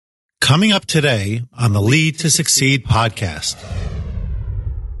Coming up today on the Lead to Succeed podcast.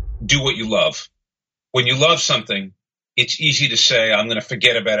 Do what you love. When you love something, it's easy to say, I'm going to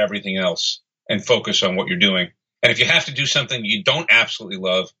forget about everything else and focus on what you're doing. And if you have to do something you don't absolutely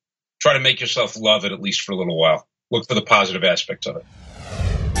love, try to make yourself love it at least for a little while. Look for the positive aspects of it.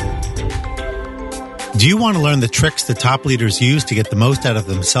 Do you want to learn the tricks that top leaders use to get the most out of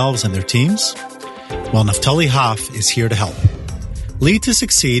themselves and their teams? Well, Naftali Hoff is here to help. Lead to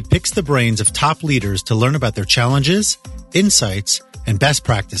Succeed picks the brains of top leaders to learn about their challenges, insights, and best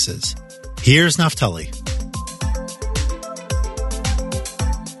practices. Here's Naftali.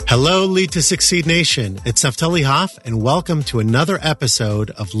 Hello, Lead to Succeed Nation. It's Naftali Hoff, and welcome to another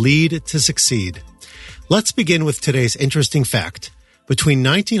episode of Lead to Succeed. Let's begin with today's interesting fact. Between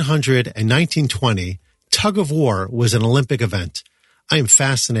 1900 and 1920, tug of war was an Olympic event. I am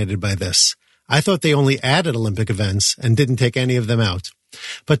fascinated by this. I thought they only added Olympic events and didn't take any of them out.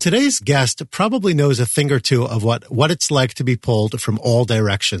 But today's guest probably knows a thing or two of what it's like to be pulled from all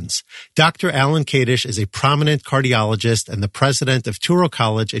directions. Dr. Alan Kadish is a prominent cardiologist and the president of Touro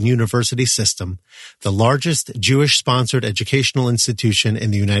College and University System, the largest Jewish-sponsored educational institution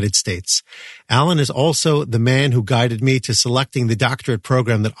in the United States. Alan is also the man who guided me to selecting the doctorate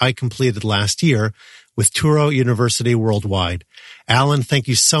program that I completed last year with Touro University Worldwide. Alan, thank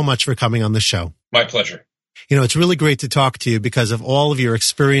you so much for coming on the show. My pleasure. You know, it's really great to talk to you because of all of your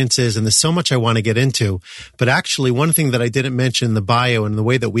experiences, and there's so much I want to get into. But actually, one thing that I didn't mention in the bio and the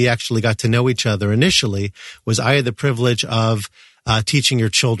way that we actually got to know each other initially was I had the privilege of teaching your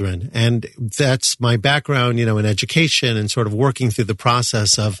children. And that's my background, you know, in education and sort of working through the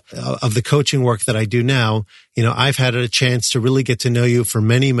process of the coaching work that I do now. You know, I've had a chance to really get to know you for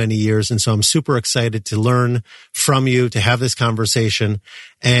many, many years. And so I'm super excited to learn from you, to have this conversation.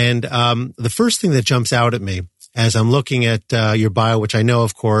 And the first thing that jumps out at me as I'm looking at your bio, which I know,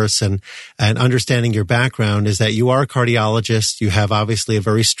 of course, and understanding your background, is that you are a cardiologist. You have obviously a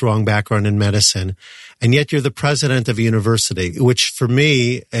very strong background in medicine, and yet you're the president of a university, which for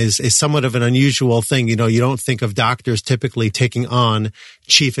me is somewhat of an unusual thing. You know, you don't think of doctors typically taking on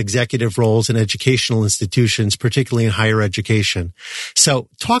chief executive roles in educational institutions, particularly in higher education. So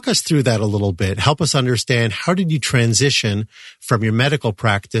talk us through that a little bit. Help us understand, how did you transition from your medical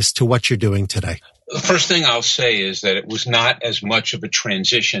practice to what you're doing today? The first thing I'll say is that it was not as much of a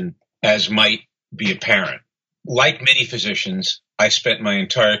transition as might be apparent. Like many physicians, I spent my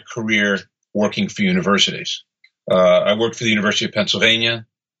entire career working for universities. I worked for the University of Pennsylvania,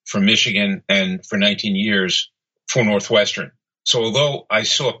 for Michigan, and for 19 years for Northwestern. So although I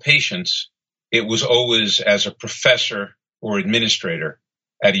saw patients, it was always as a professor or administrator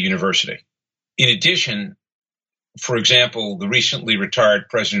at a university. In addition, for example, the recently retired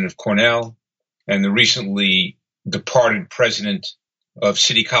president of Cornell and the recently departed president of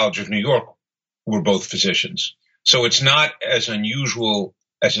City College of New York were both physicians. So it's not as unusual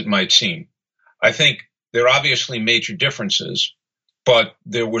as it might seem. I think there are obviously major differences, but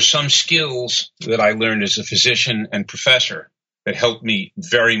there were some skills that I learned as a physician and professor that helped me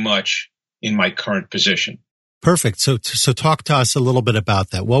very much in my current position. Perfect. So talk to us a little bit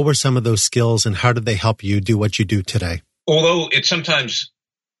about that. What were some of those skills and how did they help you do what you do today? Although it sometimes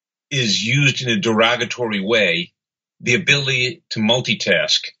is used in a derogatory way, the ability to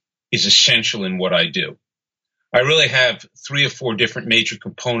multitask is essential in what I do. I really have 3 or 4 different major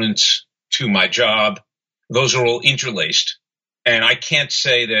components to my job. Those are all interlaced. And I can't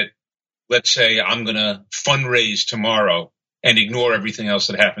say that, let's say I'm going to fundraise tomorrow and ignore everything else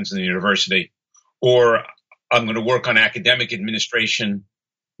that happens in the university, or I'm going to work on academic administration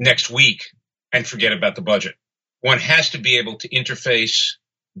next week and forget about the budget. One has to be able to interface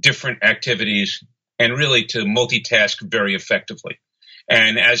different activities and really to multitask very effectively.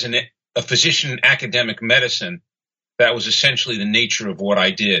 And as a physician in academic medicine, that was essentially the nature of what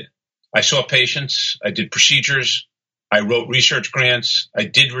I did. I saw patients, I did procedures, I wrote research grants, I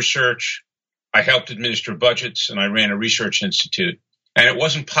did research, I helped administer budgets, and I ran a research institute. And it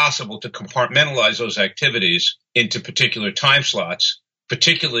wasn't possible to compartmentalize those activities into particular time slots,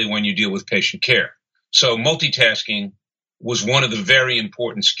 particularly when you deal with patient care. So multitasking was one of the very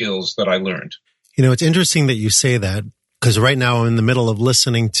important skills that I learned. You know, it's interesting that you say that, because right now I'm in the middle of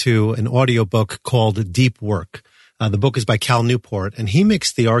listening to an audiobook called Deep Work. The book is by Cal Newport, and he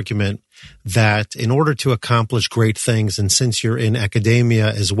makes the argument that in order to accomplish great things, and since you're in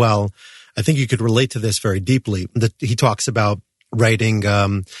academia as well, I think you could relate to this very deeply. He talks about writing,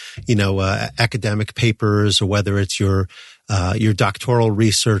 academic papers, or whether it's your your doctoral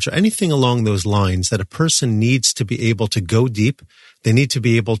research, or anything along those lines, that a person needs to be able to go deep. They need to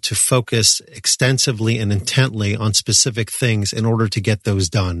be able to focus extensively and intently on specific things in order to get those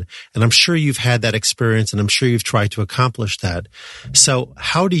done. And I'm sure you've had that experience, and I'm sure you've tried to accomplish that. So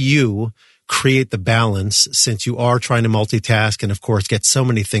how do you create the balance, since you are trying to multitask and, of course, get so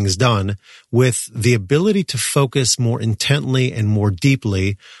many things done, with the ability to focus more intently and more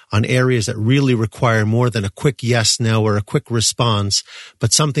deeply on areas that really require more than a quick yes, no, or a quick response,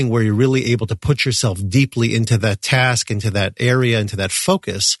 but something where you're really able to put yourself deeply into that task, into that area, into that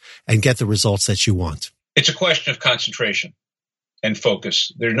focus, and get the results that you want? It's a question of concentration and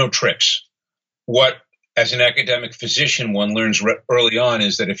focus. There are no tricks. What, as an academic physician, one learns early on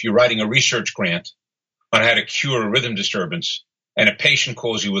is that if you're writing a research grant on how to cure a rhythm disturbance and a patient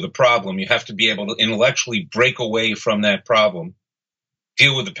calls you with a problem, you have to be able to intellectually break away from that problem,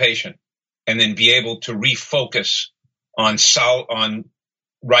 deal with the patient, and then be able to refocus on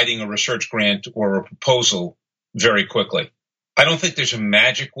writing a research grant or a proposal very quickly. I don't think there's a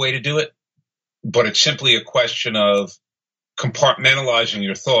magic way to do it, but it's simply a question of compartmentalizing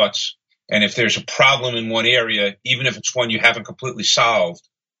your thoughts. And if there's a problem in one area, even if it's one you haven't completely solved,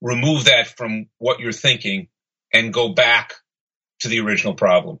 remove that from what you're thinking and go back to the original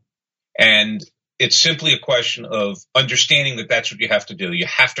problem. And it's simply a question of understanding that that's what you have to do. You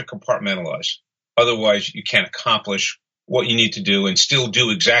have to compartmentalize. Otherwise, you can't accomplish what you need to do and still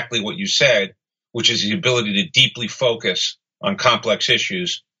do exactly what you said, which is the ability to deeply focus on complex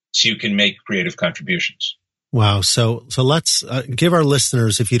issues so you can make creative contributions. Wow. So let's give our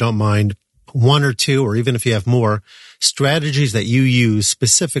listeners, if you don't mind, one or two, or even if you have more, strategies that you use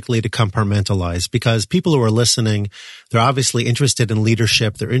specifically to compartmentalize, because people who are listening, they're obviously interested in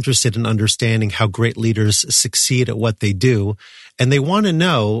leadership. They're interested in understanding how great leaders succeed at what they do. And they want to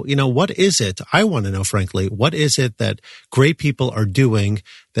know, what is it? I want to know, frankly, what is it that great people are doing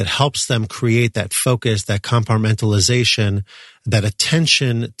that helps them create that focus, that compartmentalization, that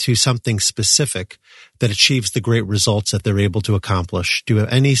attention to something specific that achieves the great results that they're able to accomplish? Do you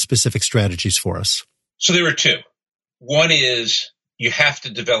have any specific strategies for us? So there are two. One is you have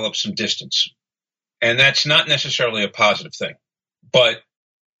to develop some distance. And that's not necessarily a positive thing. But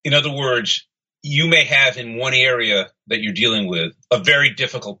in other words, you may have in one area that you're dealing with a very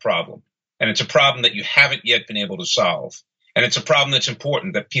difficult problem. And it's a problem that you haven't yet been able to solve. And it's a problem that's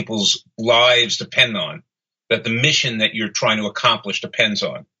important, that people's lives depend on, that the mission that you're trying to accomplish depends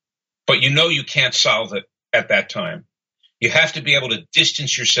on. But you can't solve it at that time. You have to be able to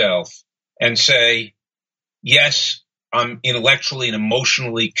distance yourself and say, yes, I'm intellectually and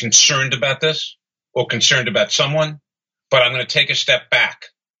emotionally concerned about this or concerned about someone, but I'm going to take a step back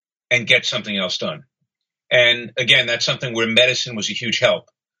and get something else done. And again, that's something where medicine was a huge help.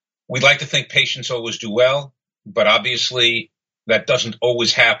 We'd like to think patients always do well, but obviously that doesn't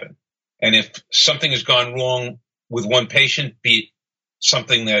always happen. And if something has gone wrong with one patient, be it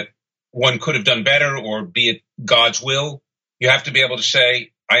something that one could have done better or be it God's will, you have to be able to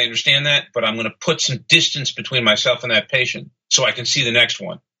say, I understand that, but I'm going to put some distance between myself and that patient so I can see the next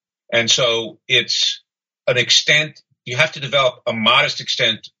one. And so it's an extent, you have to develop a modest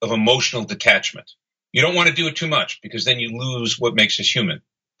extent of emotional detachment. You don't want to do it too much because then you lose what makes us human.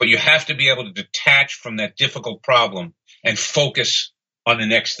 But you have to be able to detach from that difficult problem and focus on the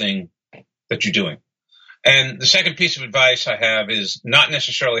next thing that you're doing. And the second piece of advice I have is not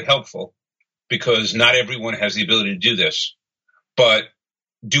necessarily helpful because not everyone has the ability to do this, but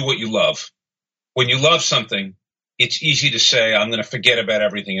do what you love. When you love something, it's easy to say, I'm going to forget about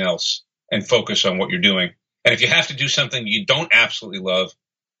everything else and focus on what you're doing. And if you have to do something you don't absolutely love,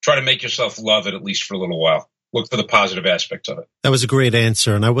 try to make yourself love it at least for a little while. Look for the positive aspects of it. That was a great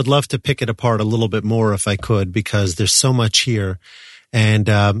answer. And I would love to pick it apart a little bit more if I could, because there's so much here. And,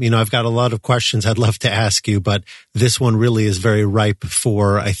 I've got a lot of questions I'd love to ask you, but this one really is very ripe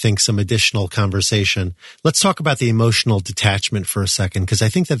for, I think, some additional conversation. Let's talk about the emotional detachment for a second, because I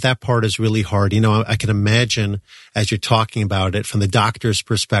think that part is really hard. I can imagine as you're talking about it from the doctor's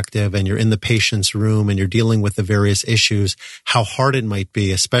perspective and you're in the patient's room and you're dealing with the various issues, how hard it might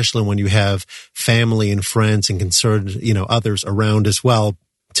be, especially when you have family and friends and concerned, others around as well,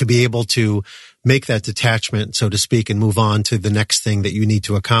 to be able to make that detachment, so to speak, and move on to the next thing that you need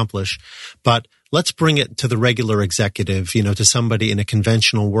to accomplish. But let's bring it to the regular executive, to somebody in a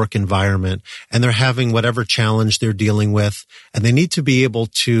conventional work environment, and they're having whatever challenge they're dealing with, and they need to be able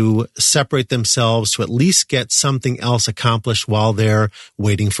to separate themselves to at least get something else accomplished while they're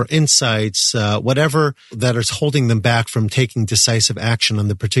waiting for insights, whatever that is holding them back from taking decisive action on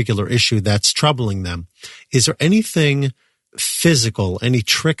the particular issue that's troubling them. Is there anything physical, any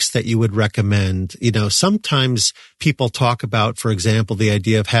tricks that you would recommend? Sometimes people talk about, for example, the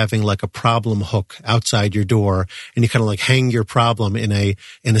idea of having like a problem hook outside your door, and you kind of like hang your problem in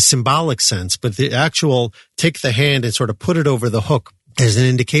a symbolic sense, but the actual take the hand and sort of put it over the hook as an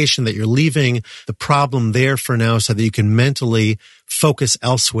indication that you're leaving the problem there for now so that you can mentally focus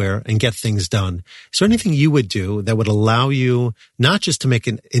elsewhere and get things done. Is there anything you would do that would allow you not just to make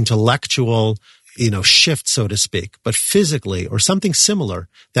an intellectual shift, so to speak, but physically or something similar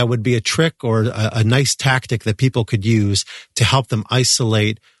that would be a trick or a nice tactic that people could use to help them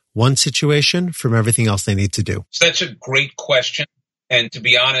isolate one situation from everything else they need to do? So that's a great question. And to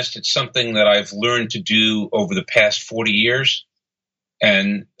be honest, it's something that I've learned to do over the past 40 years.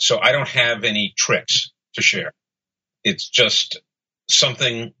 And so I don't have any tricks to share. It's just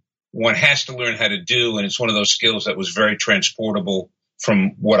something one has to learn how to do. And it's one of those skills that was very transportable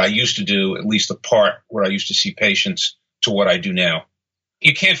from what I used to do, at least the part where I used to see patients, to what I do now.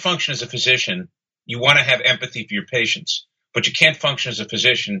 You can't function as a physician. You want to have empathy for your patients, but you can't function as a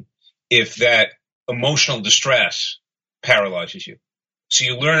physician if that emotional distress paralyzes you. So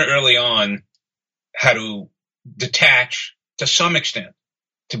you learn early on how to detach to some extent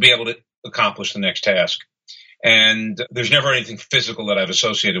to be able to accomplish the next task. And there's never anything physical that I've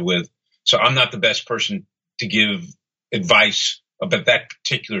associated with. So I'm not the best person to give advice about that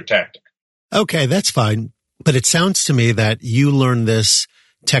particular tactic. Okay, that's fine. But it sounds to me that you learned this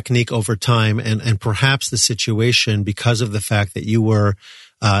technique over time and perhaps the situation because of the fact that you were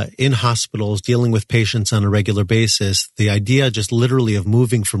in hospitals dealing with patients on a regular basis, the idea just literally of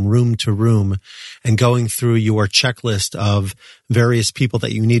moving from room to room and going through your checklist of various people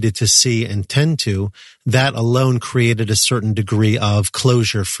that you needed to see and tend to, that alone created a certain degree of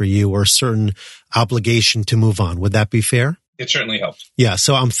closure for you or a certain obligation to move on. Would that be fair? It certainly helped. Yeah.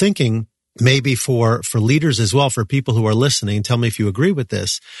 So I'm thinking maybe for leaders as well, for people who are listening, tell me if you agree with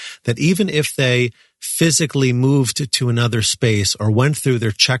this, that even if they physically moved to another space or went through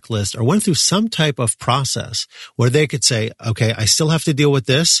their checklist or went through some type of process where they could say, okay, I still have to deal with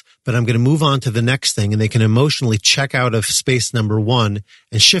this, but I'm going to move on to the next thing. And they can emotionally check out of space number one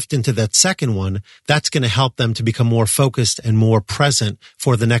and shift into that second one. That's going to help them to become more focused and more present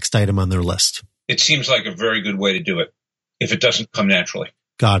for the next item on their list. It seems like a very good way to do it if it doesn't come naturally.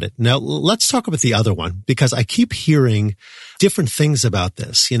 Got it. Now let's talk about the other one, because I keep hearing different things about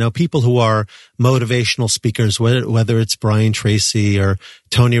this. People who are motivational speakers, whether it's Brian Tracy or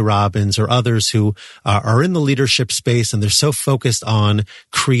Tony Robbins or others who are in the leadership space, and they're so focused on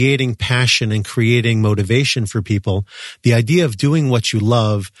creating passion and creating motivation for people. The idea of doing what you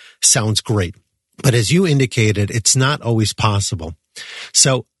love sounds great, but as you indicated, it's not always possible.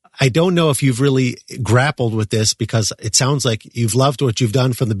 So I don't know if you've really grappled with this, because it sounds like you've loved what you've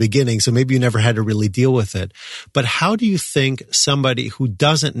done from the beginning, so maybe you never had to really deal with it. But how do you think somebody who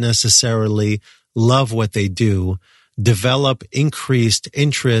doesn't necessarily love what they do develop increased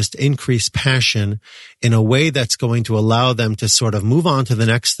interest, increased passion in a way that's going to allow them to sort of move on to the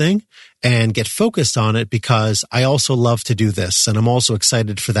next thing and get focused on it, because I also love to do this and I'm also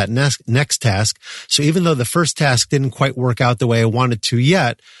excited for that next task. So even though the first task didn't quite work out the way I wanted to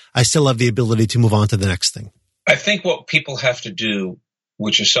yet, I still have the ability to move on to the next thing. I think what people have to do,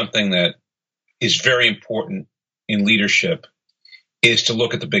 which is something that is very important in leadership, is to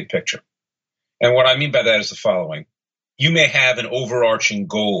look at the big picture. And what I mean by that is the following. You may have an overarching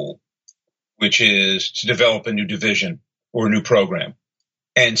goal, which is to develop a new division or a new program.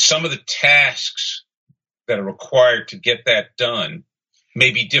 And some of the tasks that are required to get that done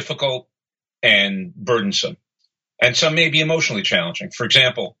may be difficult and burdensome. And some may be emotionally challenging. For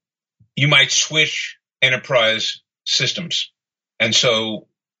example, you might switch enterprise systems. And so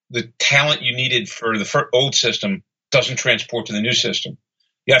the talent you needed for the old system doesn't transport to the new system.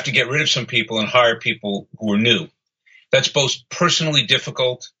 You have to get rid of some people and hire people who are new. That's both personally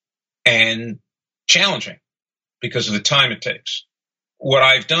difficult and challenging because of the time it takes. What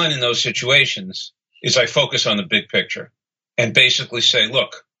I've done in those situations is I focus on the big picture and basically say,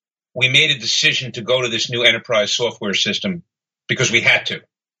 look, we made a decision to go to this new enterprise software system because we had to,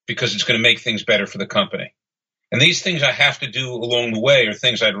 because it's going to make things better for the company. And these things I have to do along the way are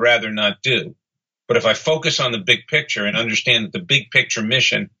things I'd rather not do. But if I focus on the big picture and understand that the big picture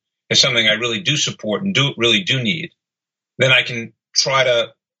mission is something I really do support and really do need, then I can try to,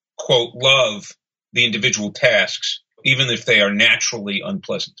 quote, love the individual tasks, even if they are naturally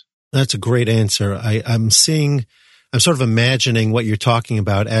unpleasant. That's a great answer. I'm sort of imagining what you're talking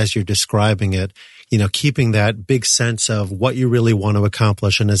about as you're describing it, keeping that big sense of what you really want to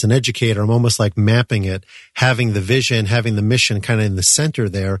accomplish. And as an educator, I'm almost like mapping it, having the vision, having the mission kind of in the center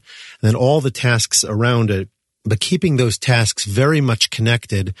there, and then all the tasks around it but keeping those tasks very much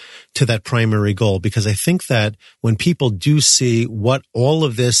connected to that primary goal. Because I think that when people do see what all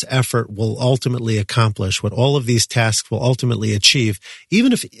of this effort will ultimately accomplish, what all of these tasks will ultimately achieve,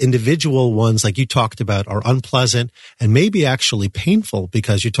 even if individual ones like you talked about are unpleasant and maybe actually painful,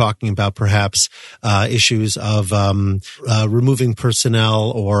 because you're talking about perhaps issues of removing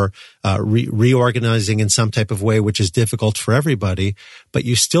personnel or reorganizing in some type of way, which is difficult for everybody, but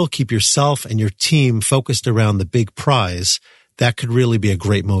you still keep yourself and your team focused around the big prize. That could really be a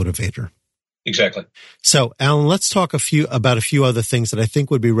great motivator. Exactly. So, Alan, let's talk about a few other things that I think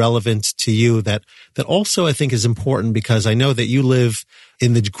would be relevant to you that also I think is important, because I know that you live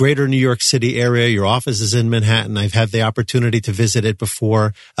in the greater New York City area. Your office is in Manhattan. I've had the opportunity to visit it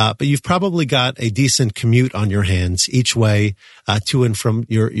before, but you've probably got a decent commute on your hands each way to and from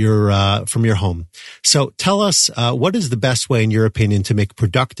your home. So tell us, what is the best way, in your opinion, to make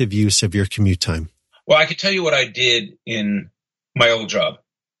productive use of your commute time? Well, I can tell you what I did in my old job,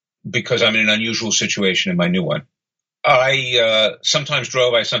 because I'm in an unusual situation in my new one. I sometimes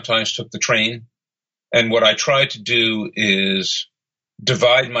drove, I sometimes took the train. And what I tried to do is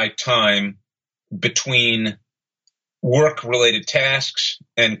divide my time between work-related tasks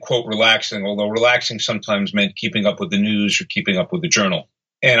and, quote, relaxing, although relaxing sometimes meant keeping up with the news or keeping up with the journal.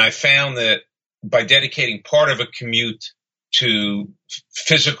 And I found that by dedicating part of a commute to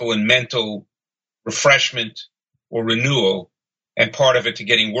physical and mental refreshment or renewal, and part of it to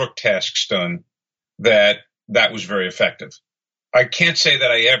getting work tasks done, that was very effective. I can't say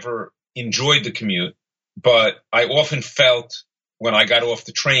that I ever enjoyed the commute, but I often felt when I got off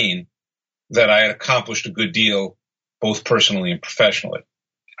the train that I had accomplished a good deal, both personally and professionally.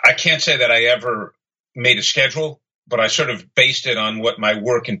 I can't say that I ever made a schedule, but I sort of based it on what my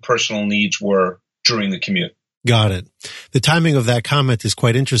work and personal needs were during the commute. Got it. The timing of that comment is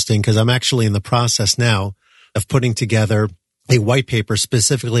quite interesting, because I'm actually in the process now of putting together a white paper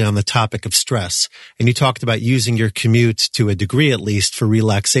specifically on the topic of stress. And you talked about using your commute to a degree, at least, for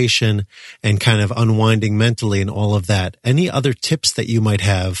relaxation and kind of unwinding mentally and all of that. Any other tips that you might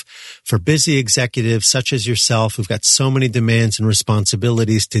have for busy executives such as yourself, who've got so many demands and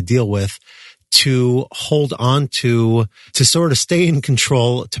responsibilities to deal with, to hold on to sort of stay in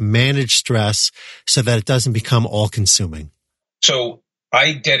control, to manage stress so that it doesn't become all-consuming? So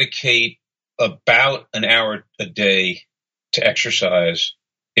I dedicate about an hour a day to exercise,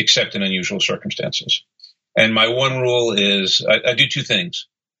 except in unusual circumstances. And my one rule is I do two things.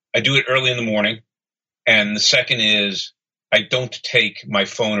 I do it early in the morning. And the second is I don't take my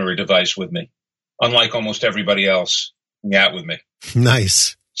phone or a device with me, unlike almost everybody else out with me.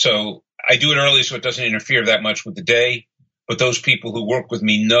 Nice. So I do it early so it doesn't interfere that much with the day. But those people who work with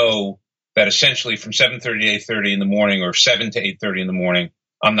me know that essentially from 7:30 to 8:30 in the morning or 7 to 8:30 in the morning,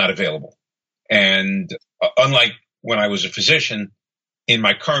 I'm not available. And unlike when I was a physician, in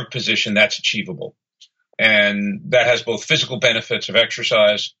my current position, that's achievable. And that has both physical benefits of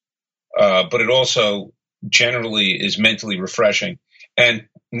exercise, but it also generally is mentally refreshing. And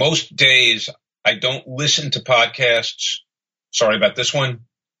most days, I don't listen to podcasts, sorry about this one,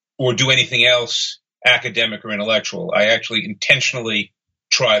 or do anything else academic or intellectual. I actually intentionally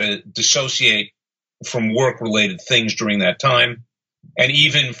try to dissociate from work-related things during that time, and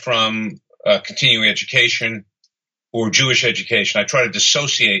even from continuing education or Jewish education. I try to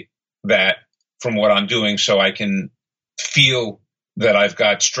dissociate that from what I'm doing so I can feel that I've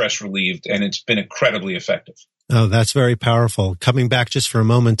got stress relieved, and it's been incredibly effective. Oh, that's very powerful. Coming back just for a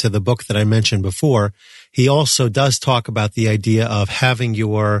moment to the book that I mentioned before, he also does talk about the idea of having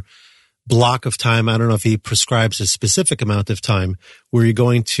your block of time. I don't know if he prescribes a specific amount of time where you're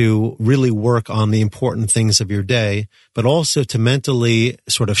going to really work on the important things of your day, but also to mentally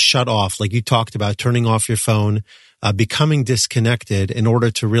sort of shut off, like you talked about, turning off your phone, becoming disconnected in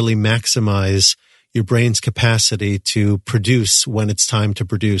order to really maximize your brain's capacity to produce when it's time to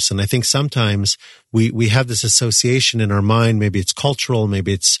produce. And I think sometimes we have this association in our mind, maybe it's cultural,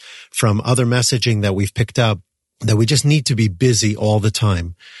 maybe it's from other messaging that we've picked up, that we just need to be busy all the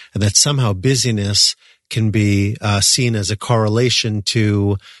time, and that somehow busyness can be seen as a correlation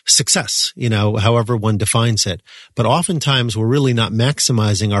to success, however one defines it. But oftentimes we're really not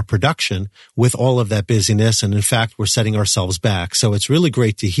maximizing our production with all of that busyness. And in fact, we're setting ourselves back. So it's really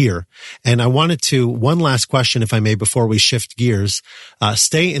great to hear. And I wanted to, one last question, if I may, before we shift gears,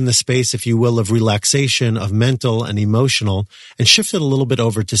 stay in the space, if you will, of relaxation, of mental and emotional, and shift it a little bit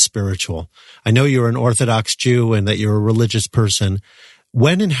over to spiritual. I know you're an Orthodox Jew and that you're a religious person.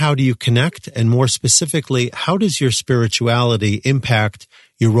 When and how do you connect? And more specifically, how does your spirituality impact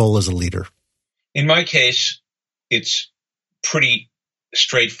your role as a leader? In my case, it's pretty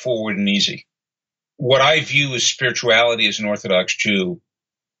straightforward and easy. what I view as spirituality as an Orthodox Jew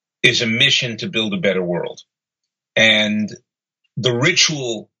is a mission to build a better world. And the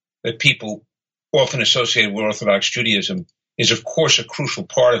ritual that people often associate with Orthodox Judaism is, of course, a crucial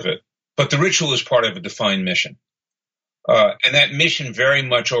part of it. But the ritual is part of a defined mission. And that mission very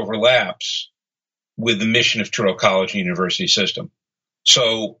much overlaps with the mission of Touro College and University System.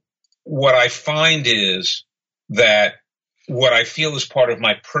 So what I find is that what I feel is part of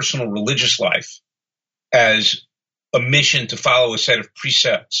my personal religious life as a mission to follow a set of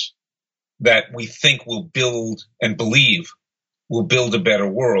precepts that we think will build and believe will build a better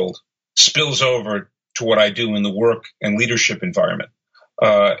world spills over to what I do in the work and leadership environment.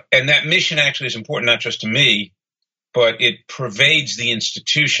 And that mission actually is important not just to me, but it pervades the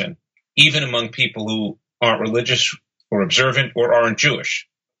institution, even among people who aren't religious or observant or aren't Jewish.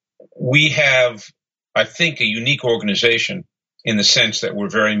 We have, I think, a unique organization in the sense that we're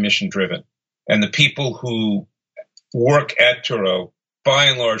very mission-driven. And the people who work at Touro, by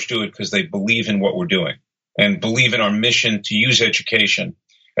and large, do it because they believe in what we're doing and believe in our mission to use education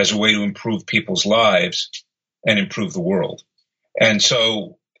as a way to improve people's lives and improve the world. And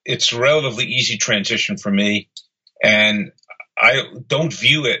so it's a relatively easy transition for me. And I don't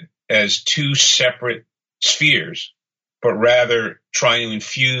view it as two separate spheres, but rather trying to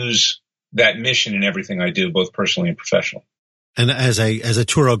infuse that mission in everything I do, both personally and professionally. And as a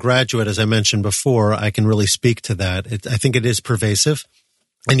Touro graduate, as I mentioned before, I can really speak to that. I think it is pervasive,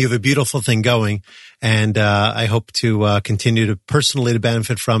 and you have a beautiful thing going. And I hope to continue to personally to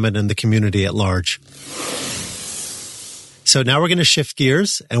benefit from it and the community at large. So now we're going to shift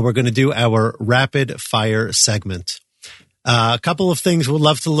gears and we're going to do our rapid fire segment. A couple of things we'd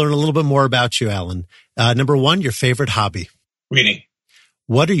love to learn a little bit more about you, Alan. Number one, your favorite hobby. Reading.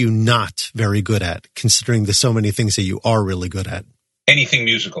 What are you not very good at, considering the so many things that you are really good at? Anything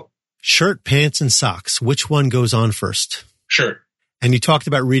musical. Shirt, pants, and socks. Which one goes on first? Shirt. And you talked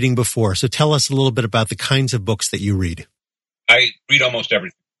about reading before, so tell us a little bit about the kinds of books that you read. I read almost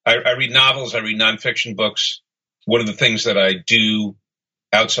everything. I read novels. I read nonfiction books. One of the things that I do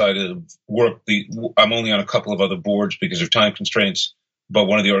outside of work, I'm only on a couple of other boards because of time constraints, but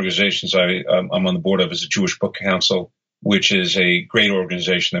one of the organizations I'm on the board of is the Jewish Book Council, which is a great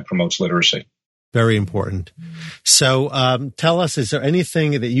organization that promotes literacy. Very important. So tell us, is there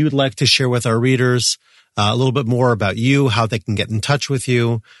anything that you'd like to share with our readers, a little bit more about you, how they can get in touch with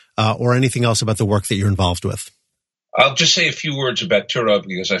you, or anything else about the work that you're involved with? I'll just say a few words about Touro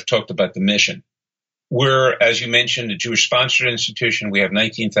because I've talked about the mission. We're, as you mentioned, a Jewish-sponsored institution. We have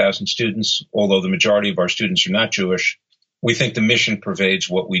 19,000 students, although the majority of our students are not Jewish. We think the mission pervades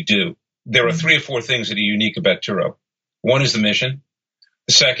what we do. There are 3 or 4 things that are unique about Touro. One is the mission.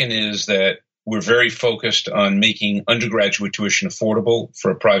 The second is that we're very focused on making undergraduate tuition affordable.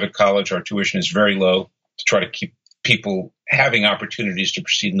 For a private college, our tuition is very low to try to keep people having opportunities to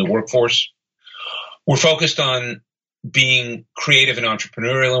proceed in the workforce. We're focused on being creative and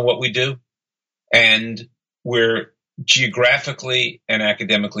entrepreneurial in what we do. And we're geographically and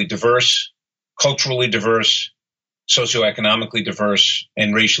academically diverse, culturally diverse, socioeconomically diverse,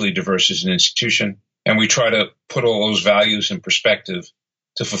 and racially diverse as an institution. And we try to put all those values in perspective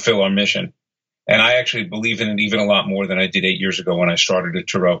to fulfill our mission. And I actually believe in it even a lot more than I did 8 years ago when I started at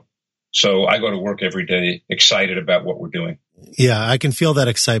Touro. So I go to work every day excited about what we're doing. Yeah, I can feel that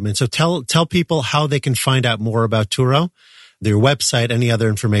excitement. So tell people how they can find out more about Touro, their website, any other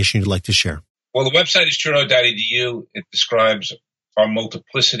information you'd like to share. Well, the website is touro.edu. It describes our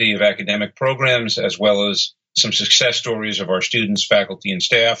multiplicity of academic programs as well as some success stories of our students, faculty, and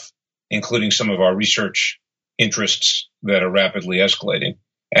staff, including some of our research interests that are rapidly escalating.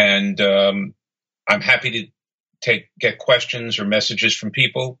 And I'm happy to get questions or messages from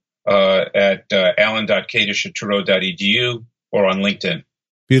people at alan.kadish@touro.edu or on LinkedIn.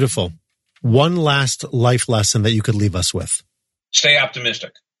 Beautiful. One last life lesson that you could leave us with. Stay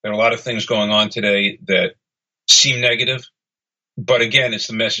optimistic. There are a lot of things going on today that seem negative, but again, it's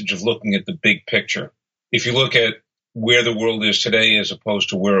the message of looking at the big picture. If you look at where the world is today as opposed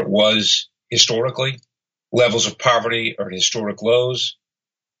to where it was historically, levels of poverty are at historic lows,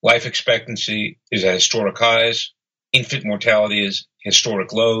 life expectancy is at historic highs, infant mortality is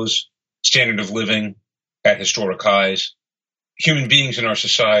historic lows, standard of living at historic highs. Human beings in our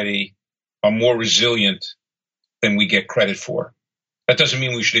society are more resilient than we get credit for. That doesn't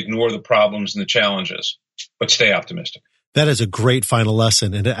mean we should ignore the problems and the challenges, but stay optimistic. That is a great final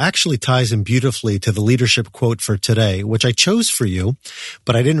lesson, and it actually ties in beautifully to the leadership quote for today, which I chose for you,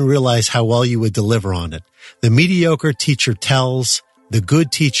 but I didn't realize how well you would deliver on it. The mediocre teacher tells, the good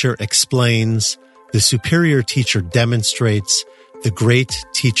teacher explains, the superior teacher demonstrates, The Great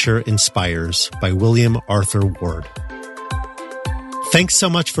Teacher Inspires by William Arthur Ward. Thanks so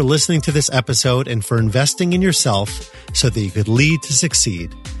much for listening to this episode and for investing in yourself so that you could lead to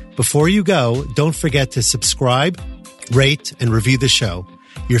succeed. Before you go, don't forget to subscribe, rate, and review the show.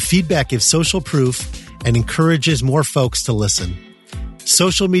 Your feedback gives social proof and encourages more folks to listen.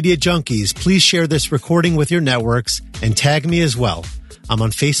 Social media junkies, please share this recording with your networks and tag me as well. I'm on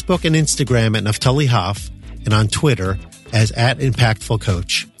Facebook and Instagram at Naftali Hoff and on Twitter as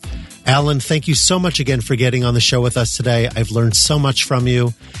 @ImpactfulCoach. Alan, thank you so much again for getting on the show with us today. I've learned so much from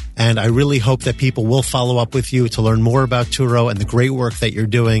you, and I really hope that people will follow up with you to learn more about Turo and the great work that you're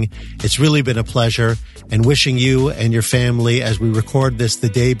doing. It's really been a pleasure, and wishing you and your family, as we record this the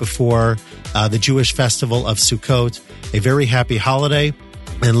day before the Jewish festival of Sukkot, a very happy holiday,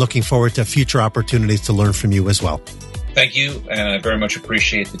 and looking forward to future opportunities to learn from you as well. Thank you, and I very much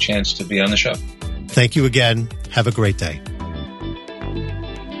appreciate the chance to be on the show. Thank you again. Have a great day.